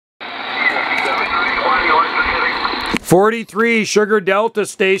43 Sugar Delta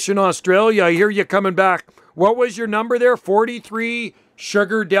Station, Australia. I hear you coming back. What was your number there? 43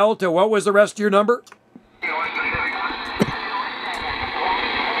 Sugar Delta. What was the rest of your number?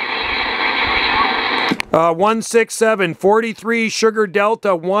 167. 43 Sugar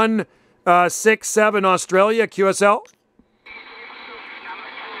Delta 167 Australia. QSL.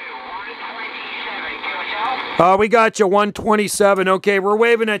 We got you 127. Okay, we're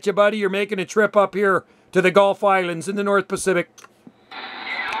waving at you, buddy. You're making a trip up here to the Gulf Islands in the North Pacific. Yeah,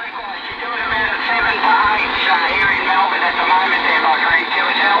 likewise. You're doing about a 7 to 8 here in Melbourne at the moment there, my friend.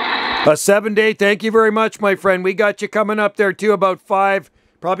 QSL. A 7-day. Thank you very much, my friend. We got you coming up there too, about 5,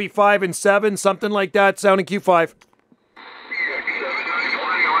 probably 5 and 7, something like that. Sounding Q5.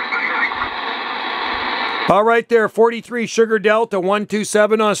 All right there, 43 Sugar Delta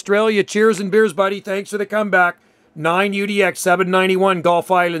 127 Australia. Cheers and beers, buddy. Thanks for the comeback. 9 UDX 791 Gulf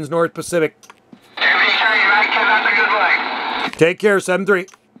Islands, North Pacific. Take care, 7-3.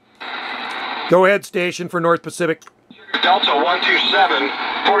 Go ahead, station for North Pacific. Delta 127,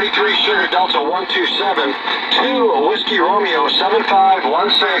 43 Sugar Delta 127, 2 Whiskey Romeo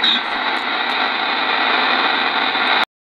 7516.